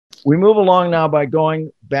We move along now by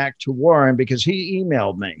going back to Warren because he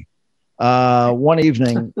emailed me one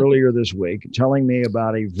evening earlier this week telling me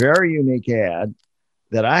about a very unique ad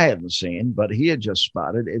that I hadn't seen, but he had just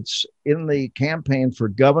spotted. It's in the campaign for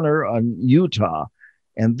governor on Utah.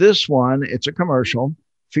 And this one, it's a commercial,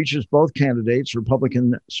 features both candidates,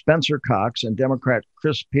 Republican Spencer Cox and Democrat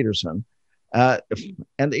Chris Peterson. And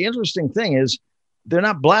the interesting thing is they're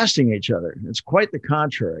not blasting each other. It's quite the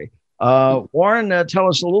contrary. Warren, tell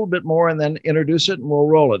us a little bit more and then introduce it and we'll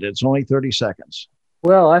roll it. It's only 30 seconds.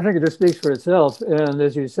 Well, I think it just speaks for itself. And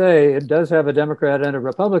as you say, it does have a Democrat and a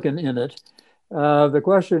Republican in it. The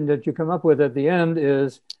question that you come up with at the end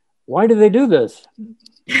is, why do they do this?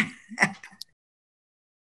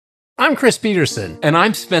 I'm Chris Peterson. And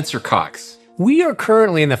I'm Spencer Cox. We are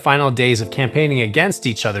currently in the final days of campaigning against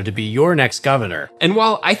each other to be your next governor. And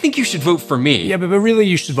while I think you should vote for me... Yeah, but really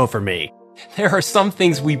you should vote for me. There are some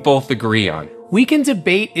things we both agree on. We can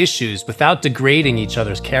debate issues without degrading each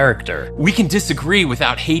other's character. We can disagree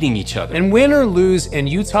without hating each other. And win or lose in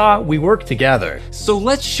Utah, we work together. So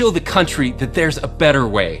let's show the country that there's a better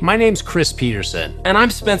way. My name's Chris Peterson. And I'm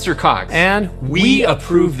Spencer Cox. And we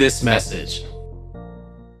approve this message.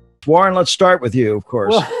 Warren, let's start with you, of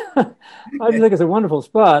course. Well, I think it's a wonderful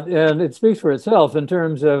spot, and it speaks for itself in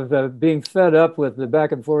terms of being fed up with the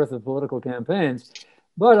back and forth of political campaigns.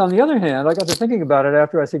 But on the other hand, I got to thinking about it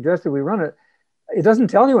after I suggested we run it. It doesn't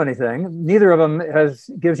tell you anything. Neither of them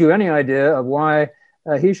gives you any idea of why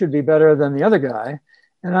he should be better than the other guy.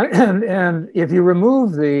 And if you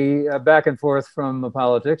remove the back and forth from the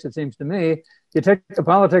politics, it seems to me, you take the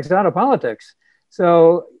politics out of politics.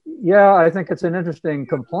 So, yeah, I think it's an interesting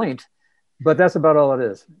complaint, but that's about all it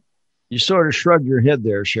is. You sort of shrugged your head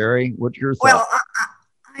there, Sherry. What's your thought? Well,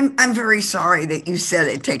 I'm very sorry that you said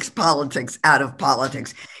it takes politics out of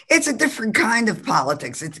politics. It's a different kind of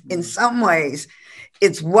politics. It's in some ways,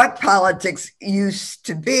 it's what politics used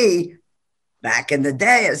to be back in the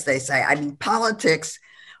day, as they say. I mean, politics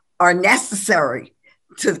are necessary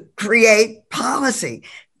to create policy.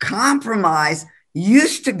 Compromise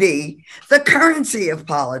used to be the currency of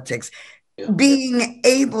politics. Being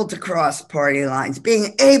able to cross party lines,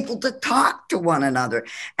 being able to talk to one another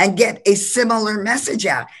and get a similar message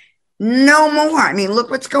out. No more. I mean, look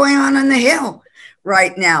what's going on the Hill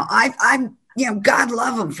right now. I'm God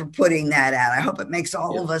love him for putting that out. I hope it makes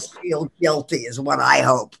all of us feel guilty is what I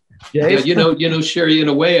hope. Yeah, Sherry, in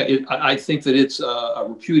a way, I think that it's a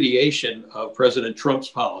repudiation of President Trump's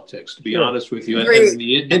politics, to be honest with you. And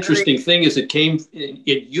the interesting thing is it came in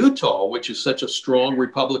Utah, which is such a strong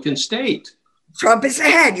Republican state. Trump is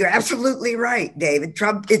ahead. You're absolutely right, David.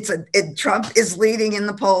 Trump is leading in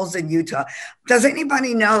the polls in Utah. Does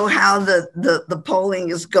anybody know how the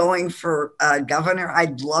polling is going for governor?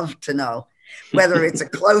 I'd love to know whether it's a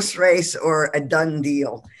close race or a done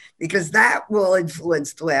deal, because that will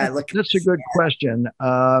influence the way I look at it. That's a good question.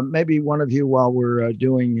 Maybe one of you, while we're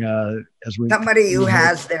doing, somebody who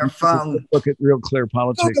has their phone, look at Real Clear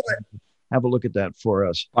Politics, have a look at that for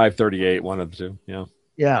us. 538, one of the two.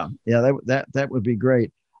 Yeah, that would be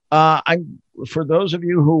great. For those of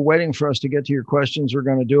you who are waiting for us to get to your questions, we're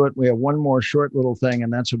going to do it. We have one more short little thing,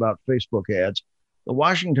 and that's about Facebook ads. The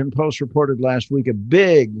Washington Post reported last week a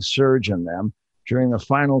big surge in them during the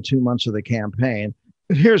final 2 months of the campaign.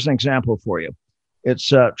 Here's an example for you.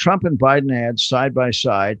 It's Trump and Biden ads side by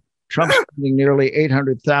side. Trump spending nearly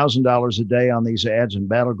 $800,000 a day on these ads in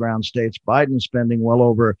battleground states. Biden spending well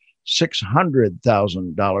over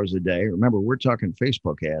 $600,000 a day. Remember, we're talking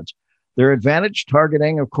Facebook ads. Their advantage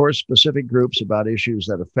targeting, of course, specific groups about issues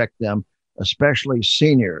that affect them, especially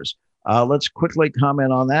seniors. Let's quickly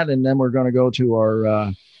comment on that, and then we're going to go to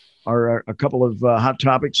our a couple of hot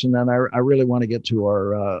topics, and then I really want to get to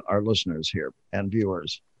our listeners here and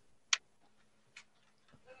viewers.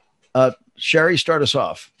 Sherry, start us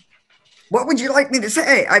off. What would you like me to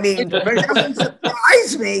say? I mean, it doesn't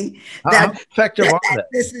surprise me that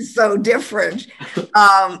this is so different.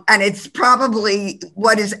 And it's probably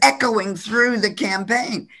what is echoing through the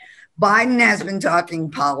campaign. Biden has been talking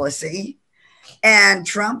policy, and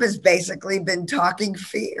Trump has basically been talking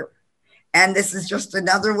fear. And this is just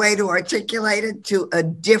another way to articulate it to a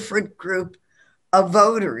different group of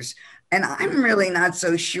voters. And I'm really not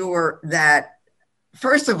so sure that,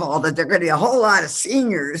 first of all, that there are going to be a whole lot of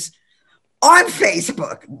seniors on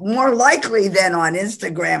Facebook, more likely than on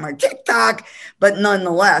Instagram or TikTok, but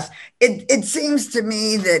nonetheless, it seems to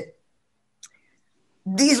me that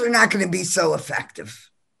these are not going to be so effective.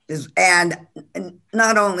 And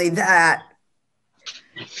not only that,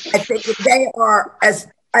 I think that they are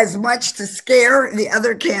as much to scare the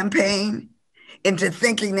other campaign into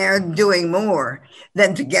thinking they're doing more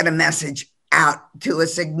than to get a message out to a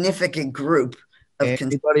significant group of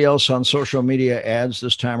anybody else on social media ads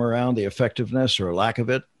this time around, the effectiveness or lack of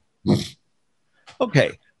it?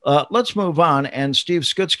 Okay. Let's move on. And Steve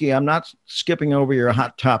Skutsky, I'm not skipping over your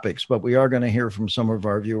hot topics, but we are going to hear from some of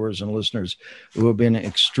our viewers and listeners who have been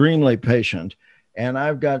extremely patient. And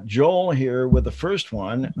I've got Joel here with the first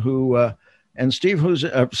one and Steve,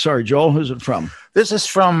 Joel, who's it from? This is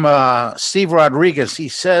from Steve Rodriguez. He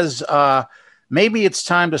says, maybe it's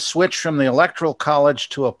time to switch from the Electoral College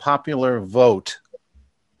to a popular vote.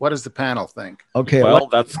 What does the panel think? Okay. Well,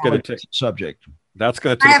 that's going to take subject. That's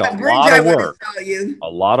going to take a lot of work. A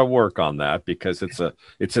lot of work on that because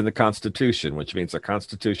it's in the Constitution, which means a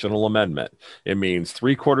constitutional amendment. It means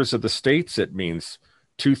 3/4 of the states. It means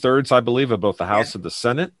 2/3, I believe, of both the House and the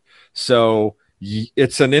Senate. So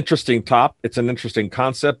it's an interesting it's an interesting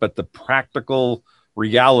concept, but the practical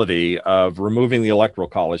reality of removing the Electoral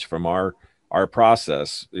College from our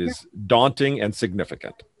process is daunting and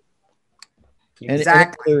significant.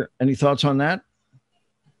 Exactly. Any thoughts on that?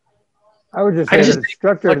 I would just say that the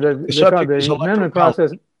structure of the amendment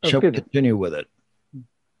process. Shall we continue with it?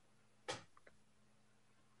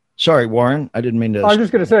 Sorry, Warren, I didn't mean to. I was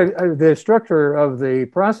just going to say the structure of the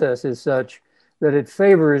process is such that it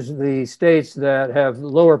favors the states that have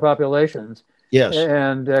lower populations. Yes.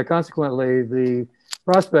 And consequently, the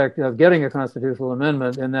prospect of getting a constitutional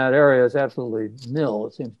amendment in that area is absolutely nil,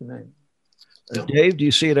 it seems to me. Dave, do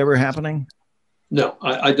you see it ever happening? No,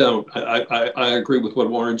 I don't. I agree with what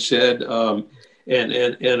Warren said,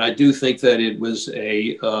 and I do think that it was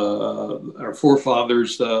our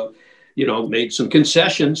forefathers, made some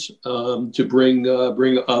concessions to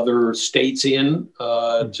bring other states in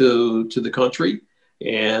to the country,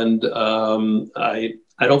 and I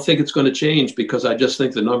don't think it's going to change because I just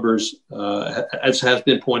think the numbers, as has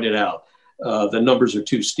been pointed out, the numbers are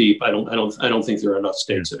too steep. I don't think there are enough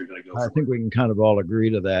states that are going to go. I think we can kind of all agree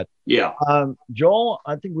to that. Yeah. Joel,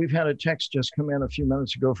 I think we've had a text just come in a few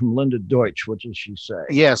minutes ago from Linda Deutsch. What does she say?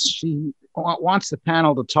 Yes, she wants the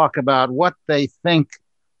panel to talk about what they think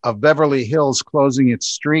of Beverly Hills closing its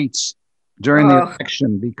streets during the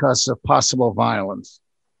election because of possible violence.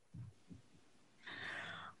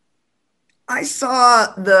 I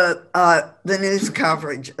saw the news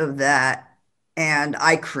coverage of that, and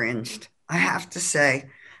I cringed. I have to say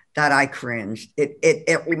that I cringed.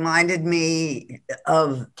 It reminded me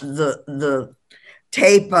of the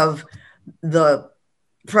tape of the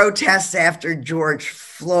protests after George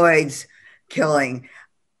Floyd's killing.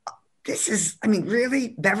 This is,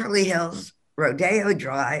 really, Beverly Hills, Rodeo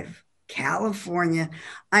Drive, California.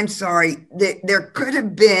 I'm sorry, there could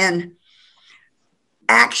have been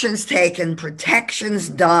actions taken, protections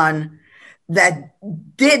done that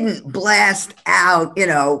didn't blast out,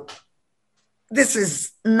 this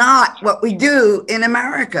is not what we do in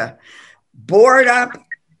America. Board up,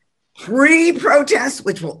 pre-protest,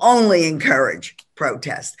 which will only encourage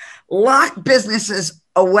protest. Lock businesses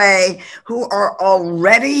away who are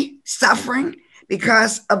already suffering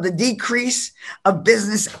because of the decrease of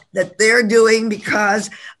business that they're doing because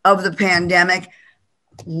of the pandemic.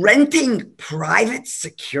 Renting private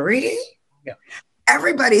security? Yeah.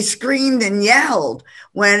 Everybody screamed and yelled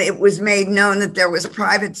when it was made known that there was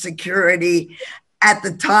private security at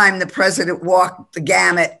the time the president walked the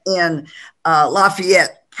gamut in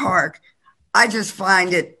Lafayette Park. I just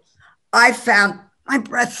I found my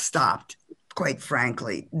breath stopped, quite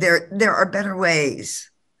frankly. There are better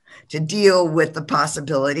ways to deal with the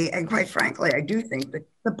possibility. And quite frankly, I do think that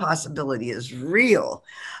the possibility is real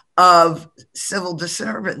of civil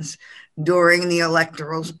disturbance during the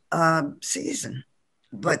electoral season.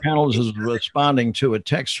 But the panel is responding to a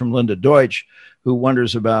text from Linda Deutsch, who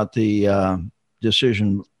wonders about the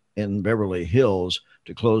decision in Beverly Hills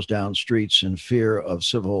to close down streets in fear of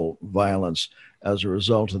civil violence as a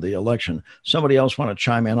result of the election. Somebody else want to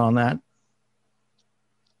chime in on that?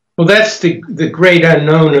 Well, that's the great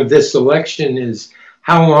unknown of this election is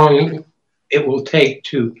how long it will take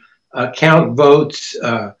to count votes.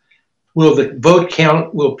 Will the vote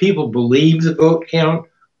count? Will people believe the vote count?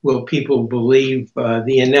 Will people believe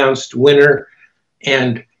the announced winner?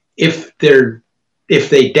 And if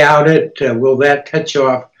they doubt it, will that touch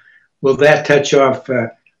off?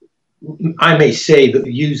 I may say that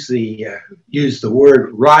use the word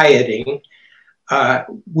rioting.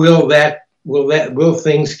 Will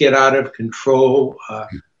things get out of control?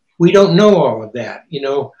 We don't know all of that.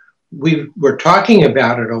 We're talking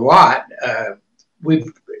about it a lot.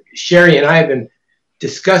 Sherry and I have been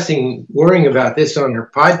worrying about this on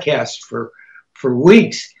her podcast for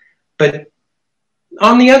weeks. But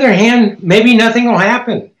on the other hand, maybe nothing will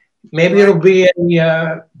happen. Maybe it'll be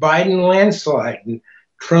a Biden landslide and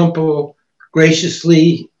Trump will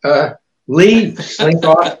graciously slink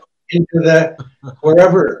off into the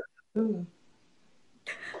wherever.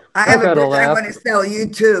 I have a book I want to sell you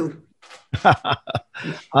too.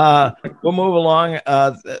 We'll move along.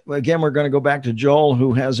 Again, we're going to go back to Joel,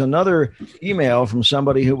 who has another email from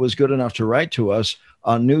somebody who was good enough to write to us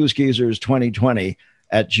on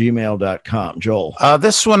newsgeezers2020@gmail.com. Joel.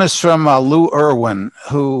 This one is from Lou Irwin,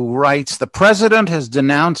 who writes, the president has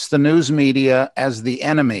denounced the news media as the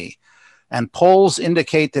enemy, and polls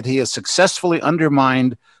indicate that he has successfully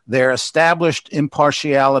undermined their established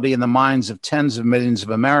impartiality in the minds of tens of millions of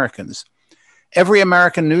Americans. Every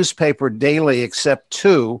American newspaper daily, except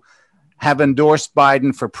two, have endorsed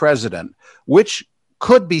Biden for president, which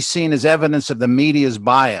could be seen as evidence of the media's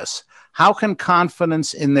bias. How can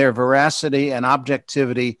confidence in their veracity and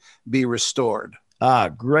objectivity be restored?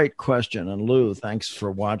 Great question. And Lou, thanks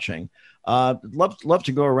for watching. Love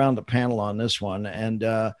to go around the panel on this one. And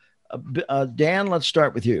Dan, let's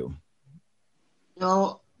start with you. You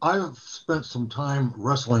know, I've spent some time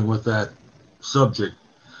wrestling with that subject.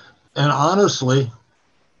 And honestly,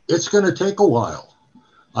 it's going to take a while.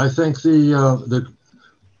 I think the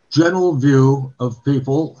general view of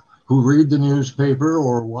people who read the newspaper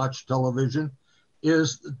or watch television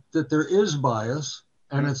is that there is bias,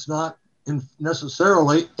 and it's not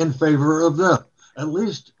necessarily in favor of them. At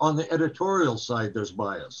least on the editorial side, there's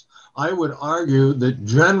bias. I would argue that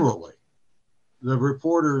generally the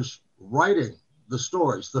reporters writing the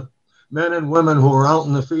stories, the men and women who are out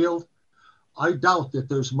in the field, I doubt that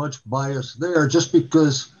there's much bias there, just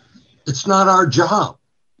because it's not our job,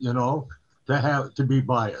 you know, to be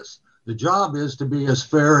biased. The job is to be as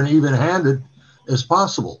fair and even-handed as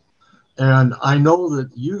possible. And I know that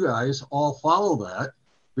you guys all follow that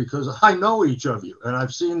because I know each of you and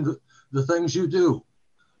I've seen the things you do.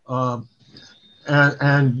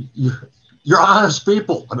 And you're honest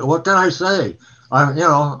people. I mean, what can I say? I'm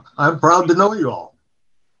proud to know you all.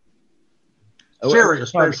 Sherry,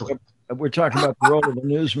 especially. We're talking about the role of the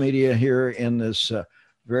news media here in this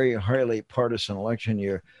very highly partisan election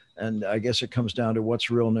year. And I guess it comes down to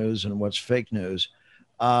what's real news and what's fake news.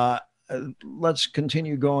 Let's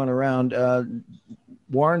continue going around.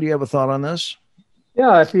 Warren, do you have a thought on this?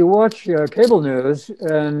 Yeah, if you watch cable news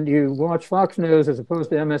and you watch Fox News as opposed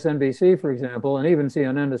to MSNBC, for example, and even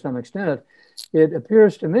CNN to some extent, it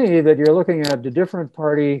appears to me that you're looking at the different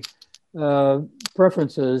party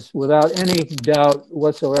preferences without any doubt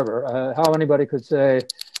whatsoever. How anybody could say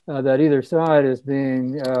that either side is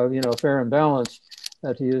being, fair and balanced,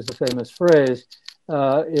 to use the famous phrase,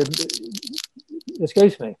 it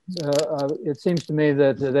escapes me. It seems to me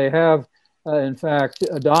that they have, in fact,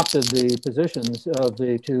 adopted the positions of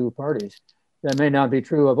the two parties. That may not be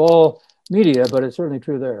true of all media, but it's certainly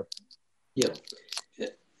true there. Yeah.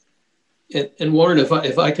 And Warren,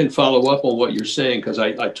 if I can follow up on what you're saying, because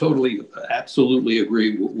I totally, absolutely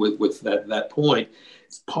agree with that point.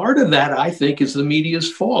 Part of that, I think, is the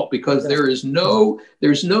media's fault, because there's no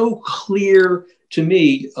clear, to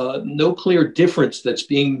me, no clear difference that's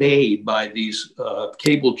being made by these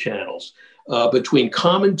cable channels between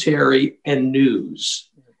commentary and news.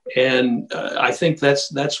 And I think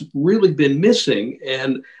that's really been missing.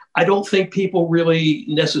 And I don't think people really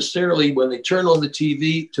necessarily, when they turn on the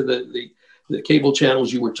TV to the cable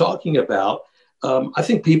channels you were talking about, I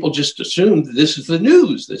think people just assume that this is the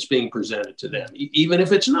news that's being presented to them, even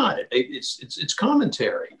if it's not. It's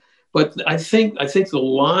commentary. But I think the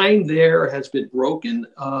line there has been broken,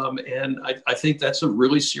 and I think that's a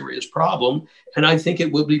really serious problem. And I think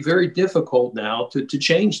it will be very difficult now to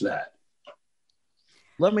change that.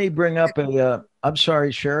 Let me bring up I'm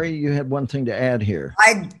sorry, Sherry, you had one thing to add here.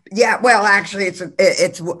 Well, actually, it's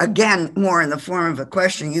again more in the form of a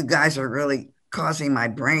question. You guys are really causing my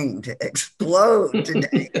brain to explode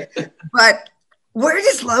today. But where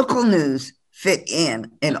does local news fit in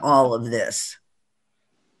all of this?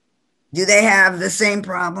 Do they have the same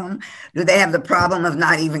problem? Do they have the problem of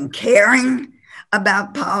not even caring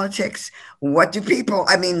about politics? What do people,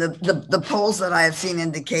 the polls that I have seen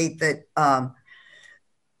indicate that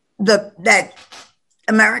that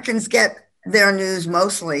Americans get their news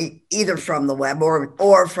mostly either from the web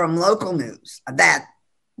or from local news. That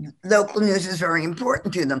local news is very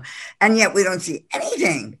important to them. And yet we don't see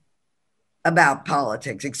anything about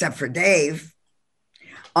politics except for Dave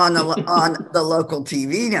on the local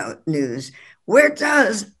TV news. Where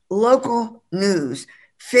does local news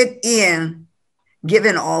fit in,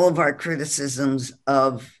 given all of our criticisms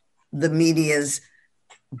of the media's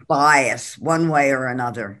bias one way or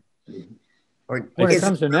another? When it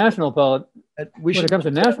comes to national politics,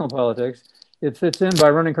 it fits in by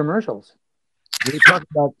running commercials. We talk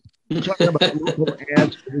about talking about local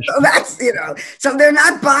ads. So that's, so they're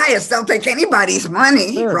not biased. They'll take anybody's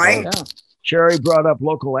money, Sure, right? yeah. Sherry brought up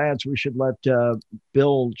local ads. We should let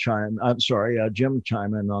Jim chime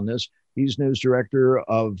in on this. He's news director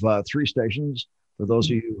of 3 stations. For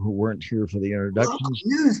those of you who weren't here for the introductions,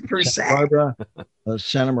 News per se. Santa Barbara,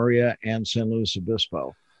 Santa Maria, and San Luis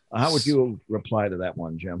Obispo. How would you reply to that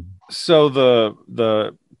one, Jim? So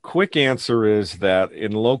the quick answer is that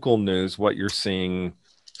in local news, what you're seeing,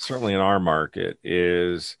 certainly in our market,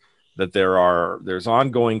 is that there's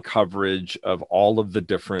ongoing coverage of all of the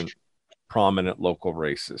different prominent local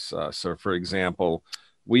races. So, for example,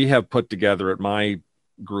 we have put together at my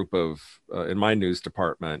group in my news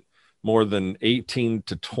department, more than 18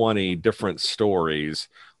 to 20 different stories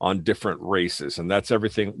on different races. And that's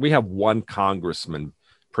everything. We have one congressman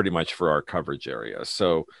pretty much for our coverage area.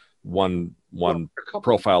 So one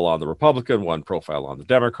profile on the Republican, one profile on the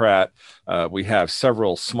Democrat. We have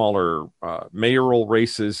several smaller mayoral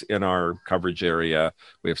races in our coverage area.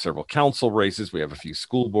 We have several council races. We have a few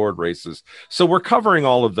school board races. So we're covering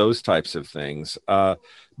all of those types of things.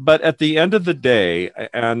 But at the end of the day,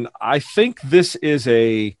 and I think this is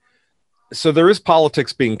so there is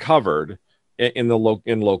politics being covered in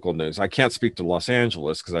local news. I can't speak to Los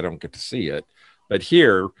Angeles because I don't get to see it, but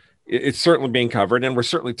here it's certainly being covered, and we're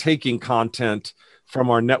certainly taking content from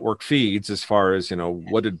our network feeds as far as,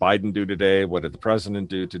 what did Biden do today? What did the president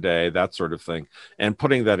do today? That sort of thing, and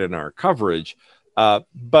putting that in our coverage.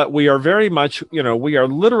 But we are very much, we are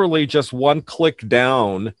literally just one click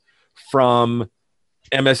down from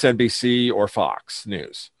MSNBC or Fox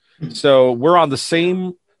News. So we're on the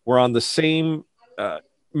same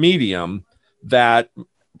medium that,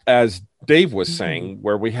 as Dave was saying,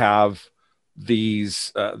 where we have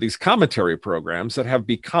these commentary programs that have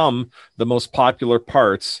become the most popular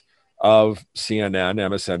parts of CNN,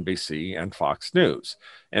 MSNBC, and Fox News.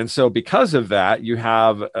 And so because of that, you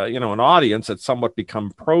have an audience that's somewhat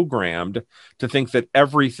become programmed to think that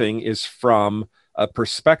everything is from a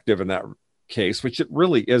perspective in that case, which it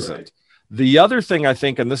really isn't. Right. The other thing I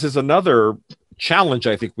think, and this is another challenge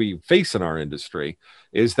I think we face in our industry,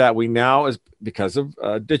 is that we now, because of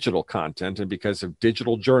digital content and because of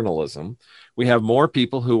digital journalism, we have more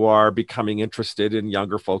people who are becoming interested in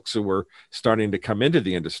younger folks who are starting to come into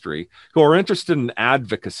the industry who are interested in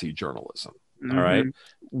advocacy journalism. Mm-hmm. All right.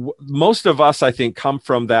 Most of us, I think, come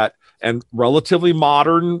from that and relatively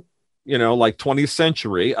modern, like 20th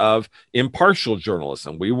century of impartial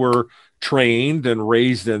journalism. We were trained and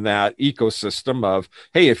raised in that ecosystem of,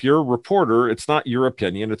 hey, if you're a reporter, it's not your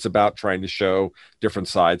opinion. It's about trying to show different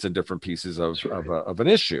sides and different pieces of an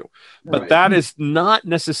issue. But that is not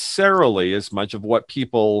necessarily as much of what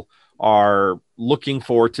people are looking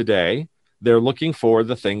for today. They're looking for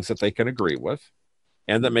the things that they can agree with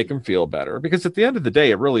and that make them feel better. Because at the end of the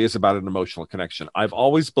day, it really is about an emotional connection. I've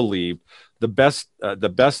always believed the best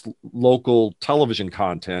local television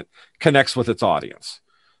content connects with its audience.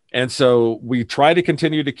 And so we try to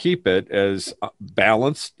continue to keep it as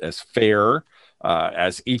balanced, as fair,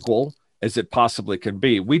 as equal as it possibly can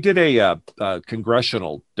be. We did a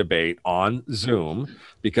congressional debate on Zoom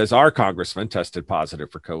because our congressman tested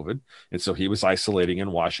positive for COVID. And so he was isolating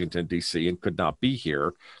in Washington, D.C. and could not be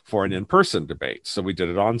here for an in-person debate. So we did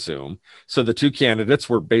it on Zoom. So the 2 candidates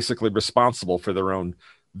were basically responsible for their own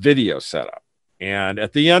video setup. And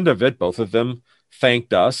at the end of it, both of them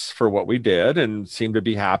thanked us for what we did and seemed to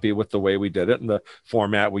be happy with the way we did it and the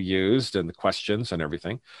format we used and the questions and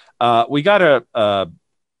everything. We got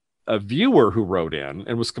a viewer who wrote in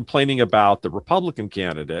and was complaining about the Republican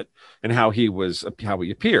candidate and how he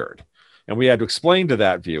appeared. And we had to explain to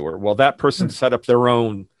that viewer, well, that person set up their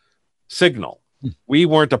own signal. We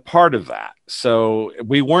weren't a part of that. So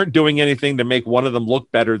we weren't doing anything to make one of them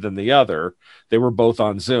look better than the other. They were both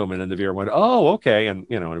on Zoom. And then the viewer went, oh, okay. And,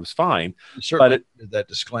 it was fine. But that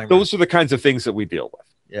disclaimer. Those are the kinds of things that we deal with.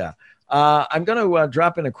 Yeah. I'm going to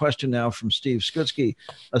drop in a question now from Steve Skutsky.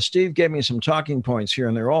 Steve gave me some talking points here,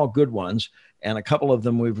 and they're all good ones. And a couple of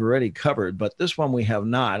them we've already covered, but this one we have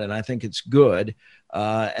not. And I think it's good.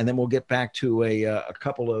 And then we'll get back to a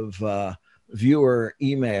couple of viewer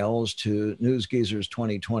emails to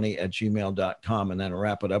newsgeezers2020@gmail.com and then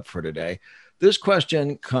wrap it up for today. This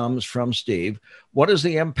question comes from Steve. What is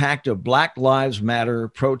the impact of Black Lives Matter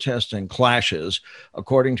protests and clashes?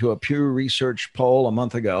 According to a Pew Research poll a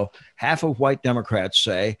month ago, half of white Democrats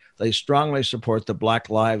say they strongly support the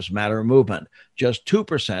Black Lives Matter movement. Just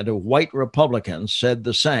 2% of white Republicans said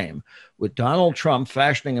the same. With Donald Trump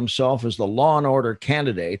fashioning himself as the law and order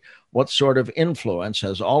candidate, what sort of influence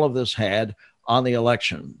has all of this had on the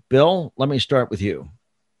election? Bill, let me start with you.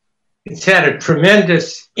 It's had a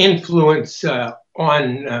tremendous influence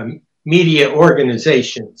media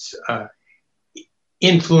organizations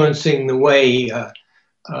influencing the way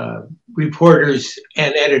reporters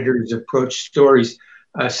and editors approach stories.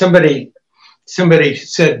 Somebody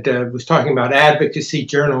said, was talking about advocacy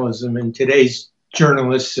journalism, and today's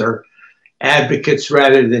journalists are advocates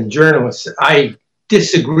rather than journalists. I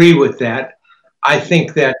disagree with that. I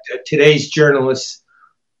think that today's journalists,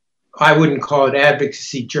 I wouldn't call it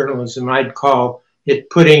advocacy journalism. I'd call it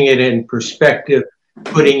putting it in perspective,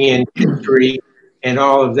 putting in history and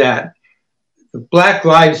all of that. The Black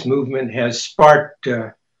Lives Movement has sparked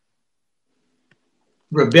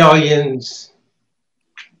rebellions,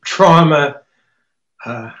 trauma,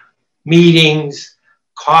 meetings,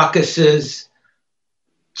 caucuses,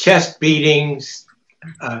 chest beatings,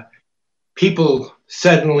 people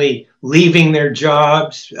suddenly leaving their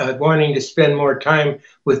jobs, wanting to spend more time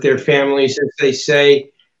with their families, as they say,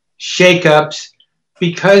 shakeups,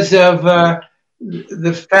 because of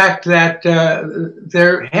the fact that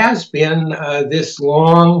there has been this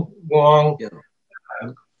long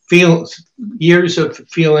years of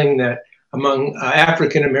feeling that among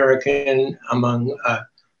African American, among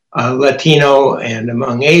Latino, and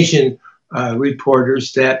among Asian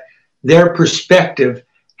reporters, that their perspective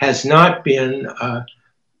has not been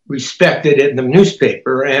respected in the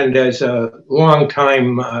newspaper. And as a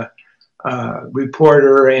longtime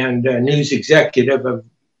reporter and news executive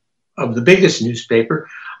of the biggest newspaper,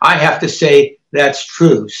 I have to say that's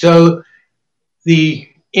true. So the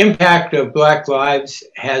impact of Black Lives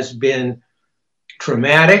has been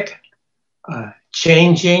traumatic,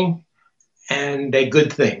 changing, and a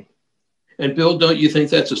good thing. And Bill, don't you think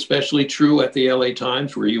that's especially true at the LA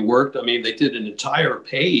Times where you worked? I mean, they did an entire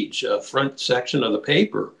page, front section of the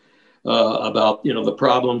paper about, you know, the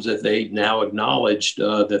problems that they now acknowledged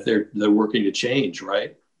that they're working to change,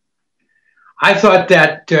 right? I thought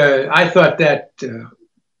that the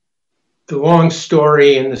long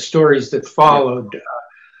story and the stories that followed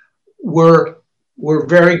were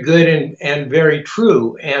very good and very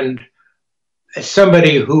true. And as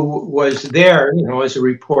somebody who was there, you know, as a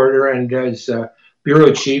reporter and as a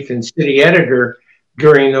bureau chief and city editor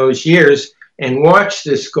during those years, and watched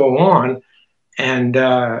this go on, and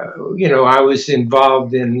you know, I was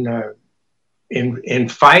involved in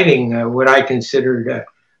fighting what I considered a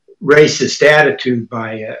racist attitude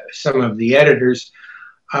by some of the editors.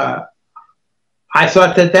 I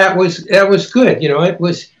thought that was good. You know, it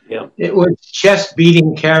was chest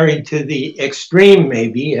beating carried to the extreme,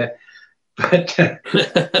 maybe. But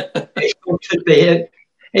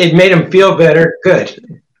it made them feel better.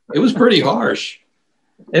 Good. It was pretty harsh.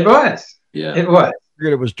 It was. Yeah. It was.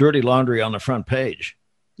 It was dirty laundry on the front page.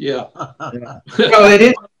 Yeah. Well,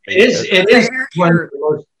 it is one of the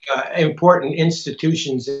most important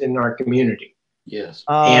institutions in our community. Yes.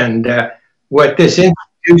 And what this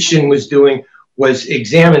institution was doing was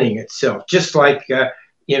examining itself, just like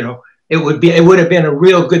you know, it would have been a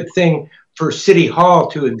real good thing for City Hall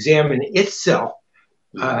to examine itself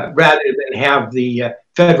rather than have the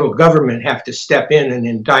federal government have to step in and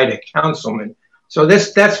indict a councilman. So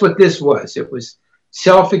that's what this was. It was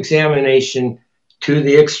self-examination to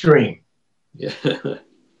the extreme. Yeah.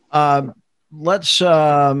 Let's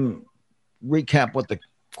recap what the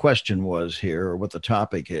question was here, or what the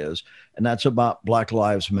topic is, and that's about Black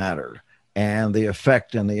Lives Matter and the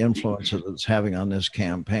effect and the influence that it's having on this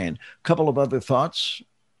campaign. A couple of other thoughts.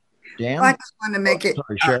 Dan? I just want to make it.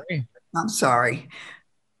 Sorry, Sherry. I'm sorry.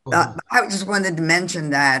 I just wanted to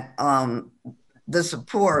mention that the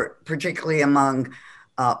support, particularly among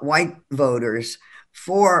white voters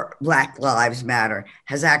for Black Lives Matter,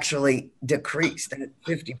 has actually decreased. And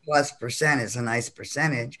 50+% is a nice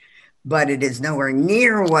percentage, but it is nowhere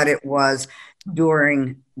near what it was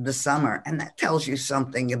during the summer. And that tells you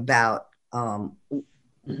something about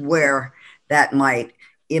where that might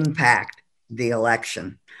impact the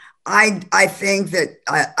election. I think that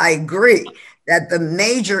I agree that the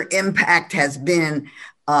major impact has been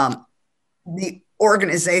the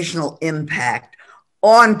organizational impact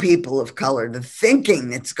on people of color, the thinking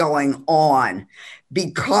that's going on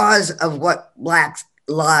because of what Black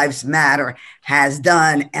Lives Matter has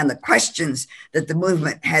done and the questions that the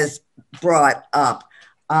movement has brought up.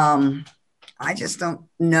 I just don't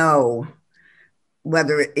know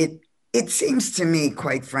whether it seems to me,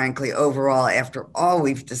 quite frankly, overall, after all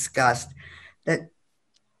we've discussed, that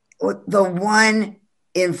the one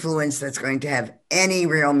influence that's going to have any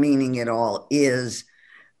real meaning at all is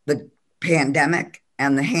the pandemic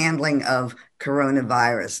and the handling of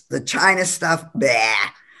coronavirus. The China stuff,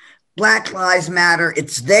 bah. Black Lives Matter,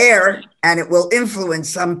 it's there and it will influence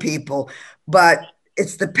some people, but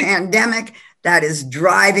it's the pandemic that is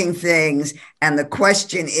driving things. And the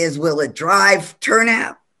question is, will it drive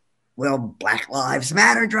turnout? Will Black Lives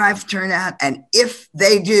Matter drive turnout? And if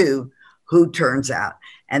they do, who turns out?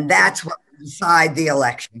 And that's what will decide the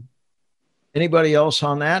election. Anybody else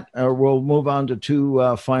on that? We'll move on to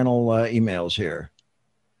two final emails here.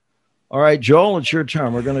 All right, Joel, it's your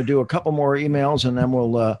turn. We're going to do a couple more emails, and then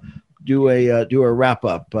we'll do a wrap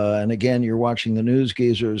up. And again, you're watching the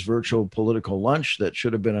NewsGeezers virtual political lunch that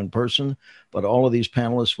should have been in person, but all of these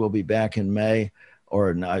panelists will be back in May,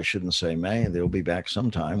 or no, I shouldn't say May. They'll be back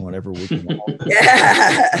sometime whenever we can.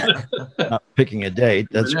 Yeah. Not picking a date.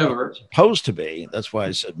 That's supposed to be. That's why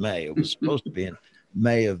I said May. It was supposed to be in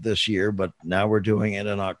May of this year, but now we're doing it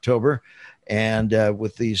in October. And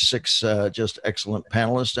with these six just excellent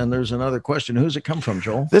panelists. And there's another question. Who's it come from,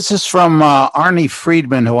 Joel? This is from Arnie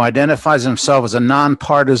Friedman, who identifies himself as a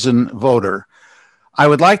nonpartisan voter. I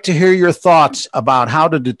would like to hear your thoughts about how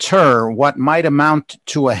to deter what might amount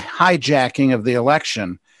to a hijacking of the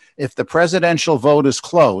election if the presidential vote is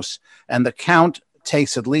close and the count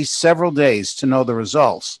takes at least several days to know the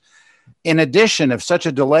results. In addition, if such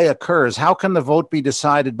a delay occurs, how can the vote be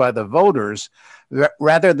decided by the voters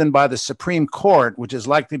rather than by the Supreme Court, which is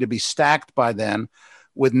likely to be stacked by then,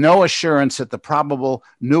 with no assurance that the probable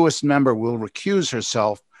newest member will recuse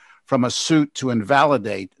herself from a suit to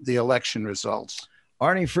invalidate the election results?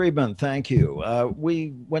 Arnie Friedman, thank you.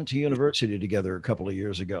 We went to university together a couple of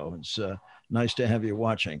years ago. It's nice to have you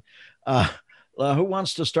watching. Who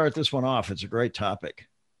wants to start this one off? It's a great topic.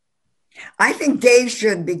 I think Dave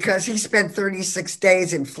should, because he spent 36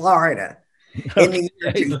 days in Florida in the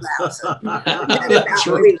year 2000. That's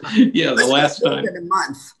right. Yeah, the last time. In a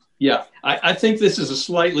month. Yeah, I think this is a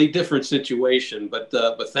slightly different situation, but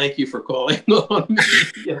thank you for calling on me.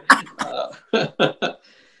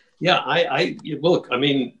 I look. I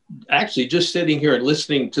mean, actually, just sitting here and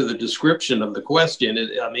listening to the description of the question,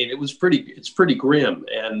 it's pretty grim,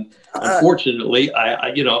 and unfortunately,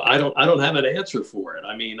 I don't have an answer for it.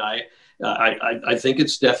 I mean, I think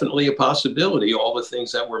it's definitely a possibility, all the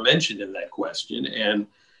things that were mentioned in that question. And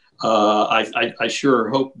I sure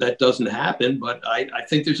hope that doesn't happen, but I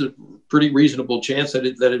think there's a pretty reasonable chance that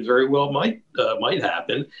it very well might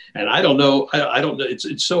happen. And I don't know. I don't know.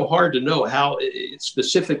 It's so hard to know how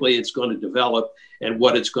specifically it's going to develop and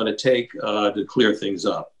what it's going to take to clear things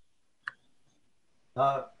up.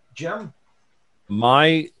 Jim?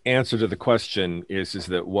 My answer to the question is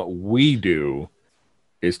that what we do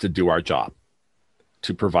is to do our job,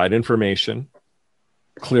 to provide information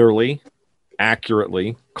clearly,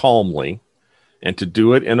 accurately, calmly, and to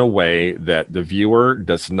do it in a way that the viewer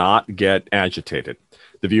does not get agitated.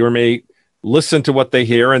 The viewer may listen to what they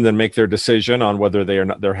hear and then make their decision on whether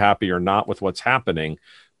they're happy or not with what's happening.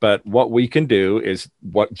 But what we can do is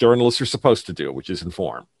what journalists are supposed to do, which is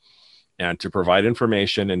inform, and to provide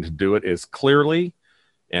information and to do it as clearly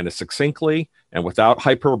and as succinctly and without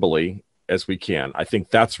hyperbole as we can. I think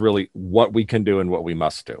that's really what we can do and what we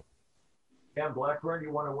must do. Ken Blackburn,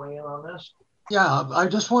 you want to weigh in on this? Yeah, I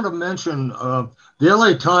just want to mention the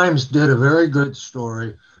LA Times did a very good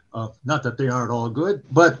story. Not that they aren't all good,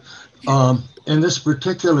 but in this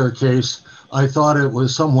particular case, I thought it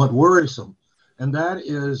was somewhat worrisome. And that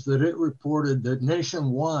is that it reported that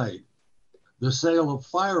nationwide, the sale of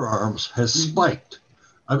firearms has spiked.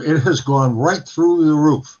 I mean, it has gone right through the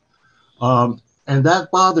roof. And that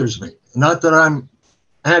bothers me. Not that I'm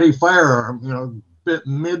anti-firearm,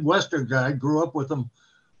 Midwestern guy, grew up with them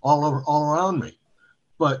all around me.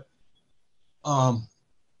 But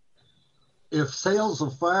if sales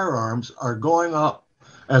of firearms are going up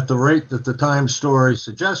at the rate that the Times story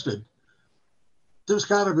suggested, there's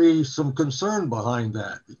got to be some concern behind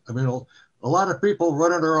that. I mean, a lot of people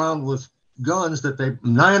running around with guns that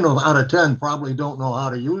 9 out of 10 probably don't know how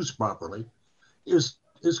to use properly is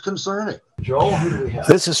concerning. Joel, who do we have?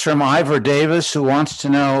 This is from Ivor Davis, who wants to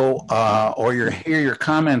know, hear your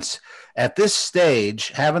comments. At this stage,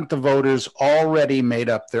 haven't the voters already made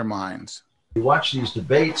up their minds? We watch these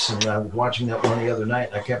debates, and I was watching that one the other night,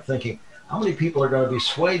 and I kept thinking, how many people are going to be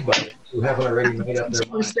swayed by it who haven't already made up their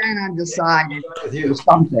minds? 6% undecided or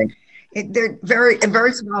something. They're a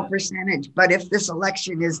very small percentage, but if this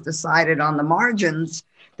election is decided on the margins,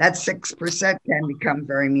 that 6% can become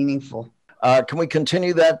very meaningful. Can we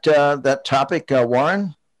continue that topic,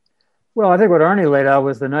 Warren? Well, I think what Arnie laid out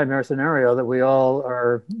was the nightmare scenario that we all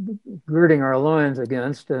are girding our loins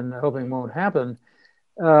against and hoping won't happen.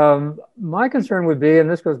 My concern would be, and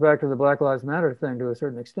this goes back to the Black Lives Matter thing to a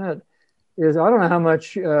certain extent, is I don't know how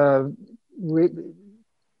much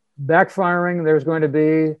backfiring there's going to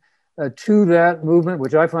be to that movement,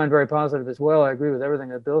 which I find very positive as well. I agree with everything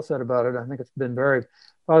that Bill said about it. I think it's been very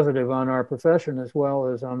positive on our profession as well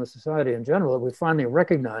as on the society in general, that we're finally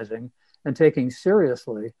recognizing and taking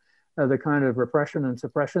seriously the kind of repression and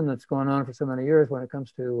suppression that's gone on for so many years when it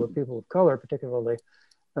comes to people of color, particularly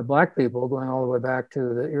Black people, going all the way back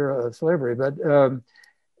to the era of slavery. But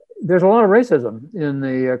there's a lot of racism in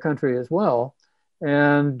the country as well.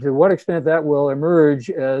 And to what extent that will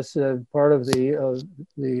emerge as part of the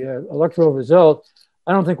electoral result,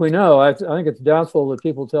 I don't think we know. I think it's doubtful that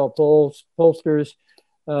people tell pollsters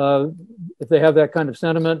if they have that kind of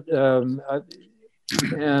sentiment. And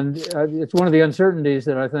it's one of the uncertainties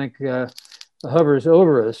that I think hovers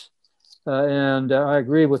over us. And I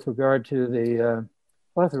agree with regard to the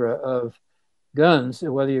plethora of guns,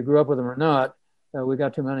 whether you grew up with them or not. We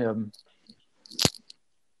got too many of them.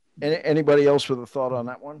 Anybody else with a thought on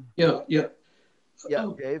that one? Yeah.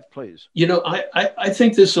 Dave, please. You know, I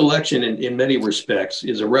think this election in many respects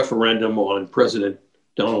is a referendum on President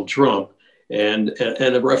Donald Trump and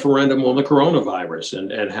a referendum on the coronavirus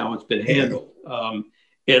and how it's been handled.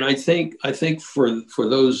 And I think for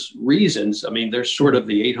those reasons, I mean, there's sort of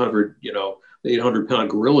the 800-pound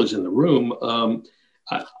gorillas in the room.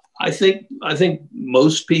 I think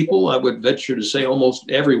most people, I would venture to say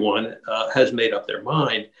almost everyone, has made up their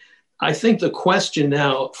mind. I think the question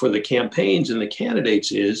now for the campaigns and the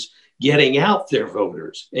candidates is getting out their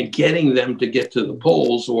voters and getting them to get to the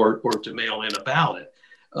polls or to mail in a ballot.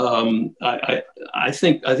 I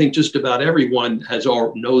think just about everyone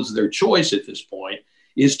knows their choice at this point.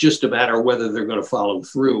 It's just a matter of whether they're going to follow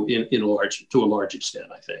through to a large extent,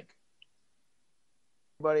 I think.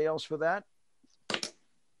 Anybody else for that?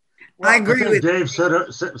 I agree with Dave set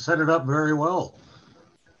it up very well.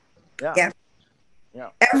 Yeah.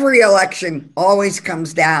 Every election always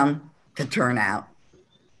comes down to turnout.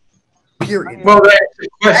 Period. Well, that's a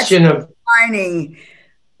question of defining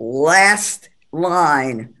last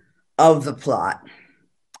line of the plot.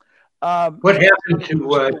 What happened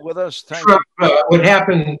to with us? Trump? What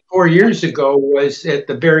happened 4 years ago was at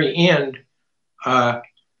the very end,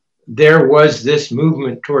 there was this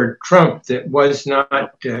movement toward Trump that was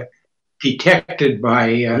not detected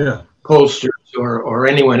by pollsters or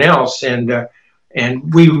anyone else,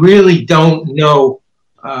 and we really don't know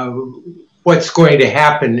what's going to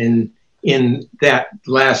happen in that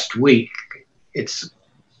last week.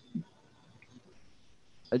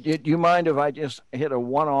 Do you mind if I just hit a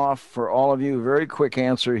one-off for all of you? Very quick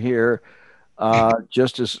answer here,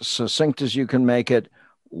 just as succinct as you can make it.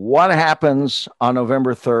 What happens on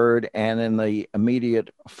November 3rd and in the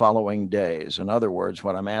immediate following days? In other words,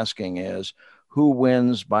 what I'm asking is, who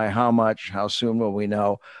wins by how much? How soon will we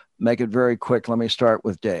know? Make it very quick. Let me start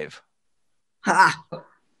with Dave. I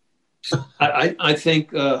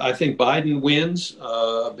think Biden wins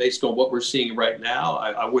based on what we're seeing right now.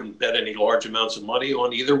 I wouldn't bet any large amounts of money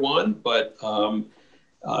on either one, but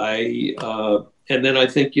and then I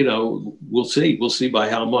think we'll see by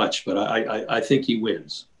how much, but I think he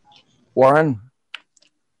wins. Warren?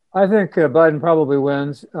 I think Biden probably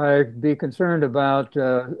wins. I'd be concerned about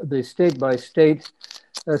the state by state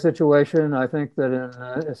situation. I think that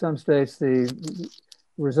in some states the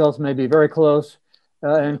results may be very close.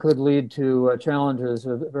 And could lead to challenges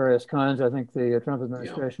of various kinds. I think the Trump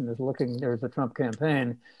administration is looking, there's the Trump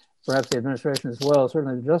campaign, perhaps the administration as well,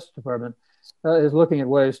 certainly the Justice Department, is looking at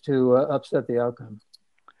ways to upset the outcome.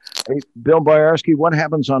 Hey, Bill Boyarsky, what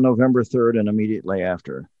happens on November 3rd and immediately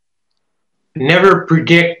after? Never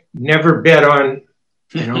predict, never bet on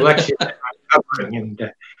an election covering,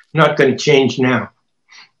 and not going to change now.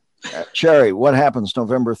 Sherry, what happens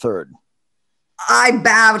November 3rd? I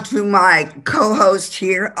bow to my co-host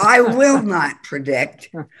here. I will not predict.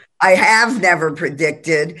 I have never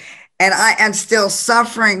predicted. And I am still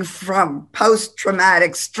suffering from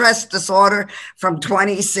post-traumatic stress disorder from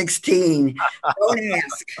 2016. Don't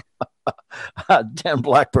ask. Dan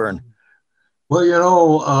Blackburn.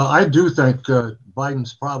 Well, I do think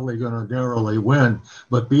Biden's probably going to narrowly win.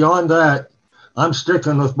 But beyond that, I'm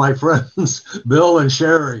sticking with my friends, Bill and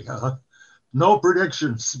Sherry. No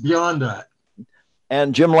predictions beyond that.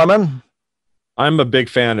 And Jim Lemon? I'm a big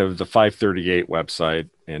fan of the 538 website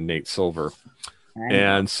and Nate Silver.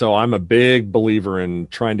 And so I'm a big believer in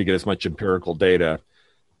trying to get as much empirical data.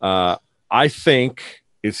 I think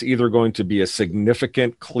it's either going to be a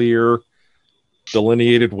significant, clear,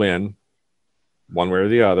 delineated win, one way or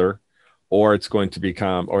the other, or it's going to be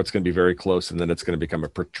very close, and then it's going to become a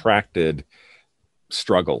protracted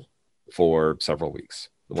struggle for several weeks.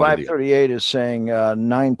 538 is saying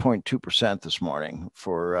 9.2% this morning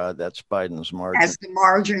for that's Biden's margin. As the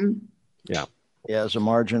margin. Yeah. Yeah, as a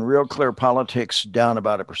margin. Real Clear Politics down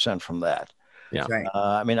about 1% from that. Yeah. Right.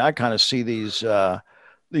 I mean, I kind of see these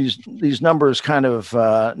numbers kind of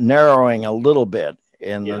narrowing a little bit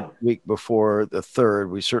in the week before the 3rd.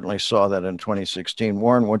 We certainly saw that in 2016.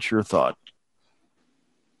 Warren, what's your thought?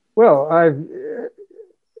 Well,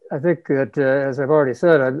 I think that, as I've already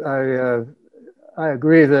said, I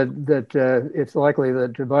agree that it's likely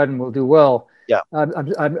that Joe Biden will do well. Yeah.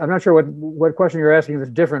 I'm not sure what question you're asking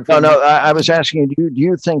that's different. No, I was asking you, do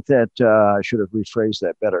you think that, I should have rephrased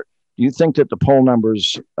that better. Do you think that the poll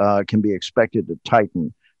numbers can be expected to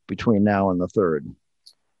tighten between now and the 3rd?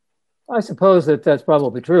 I suppose that's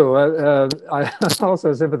probably true. I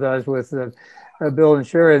also sympathize with Bill and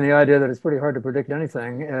Sherry and the idea that it's pretty hard to predict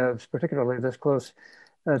anything, particularly this close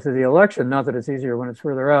to the election. Not that it's easier when it's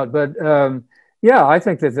further out, but yeah, I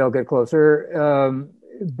think that they'll get closer.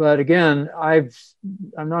 But again, I'm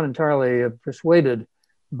not entirely persuaded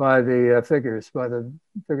by the figures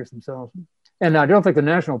themselves. And I don't think the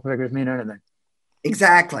national figures mean anything.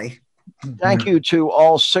 Exactly. Thank you to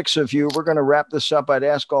all 6 of you. We're going to wrap this up. I'd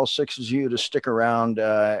ask all 6 of you to stick around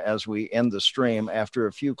as we end the stream after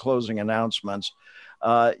a few closing announcements.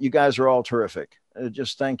 You guys are all terrific.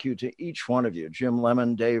 Just thank you to each one of you. Jim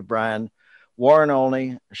Lemon, Dave Bryan, Warren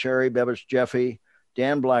Olney, Sherry Bebitch Jeffe,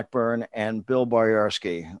 Dan Blackburn, and Bill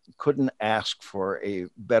Boyarsky. Couldn't ask for a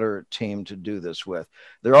better team to do this with.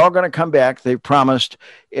 They're all going to come back. They've promised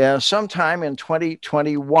sometime in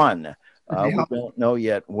 2021. We don't know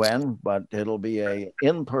yet when, but it'll be a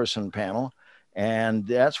in-person panel. And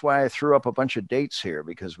that's why I threw up a bunch of dates here,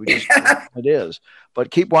 because we just it is. But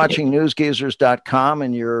keep watching newsgeezers.com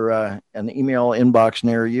and your an email inbox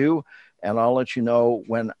near you, and I'll let you know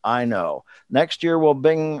when I know. Next year, we'll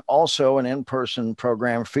bring also an in-person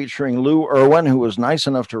program featuring Lou Irwin, who was nice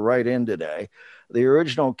enough to write in today, the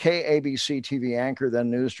original KABC TV anchor, then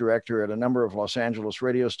news director at a number of Los Angeles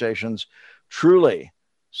radio stations. Truly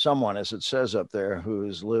someone, as it says up there,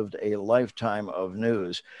 who's lived a lifetime of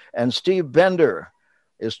news. And Steve Bender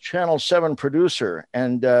is Channel 7 producer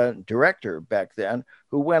and director back then,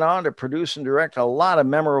 who went on to produce and direct a lot of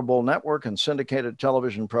memorable network and syndicated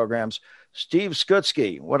television programs. Steve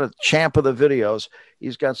Skutsky, what a champ of the videos.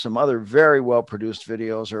 He's got some other very well-produced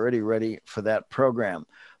videos already ready for that program.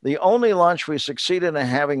 The only lunch we succeeded in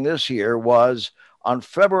having this year was on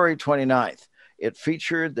February 29th. It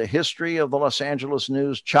featured the history of the Los Angeles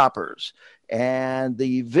News choppers and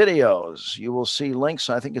the videos. You will see links.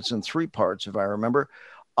 I think it's in 3 parts, if I remember,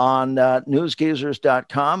 on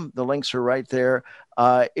newsgeezers.com. The links are right there.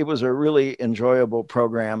 It was a really enjoyable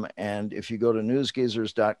program. And if you go to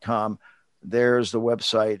newsgeezers.com, there's the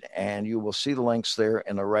website, and you will see the links there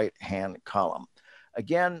in the right-hand column.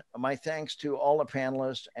 Again, my thanks to all the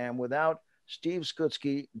panelists. And without Steve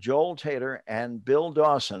Skutsky, Joel Tater, and Bill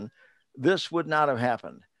Dawson, this would not have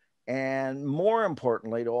happened. And more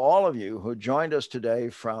importantly, to all of you who joined us today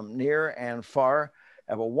from near and far,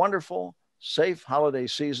 have a wonderful, safe holiday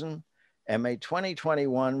season. And may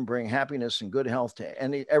 2021 bring happiness and good health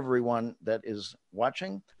to everyone that is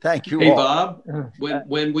watching. Thank you all. Bob,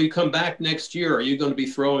 when we come back next year, are you going to be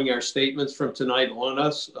throwing our statements from tonight on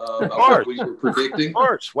us about what we were predicting? Of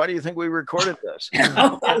course. Why do you think we recorded this?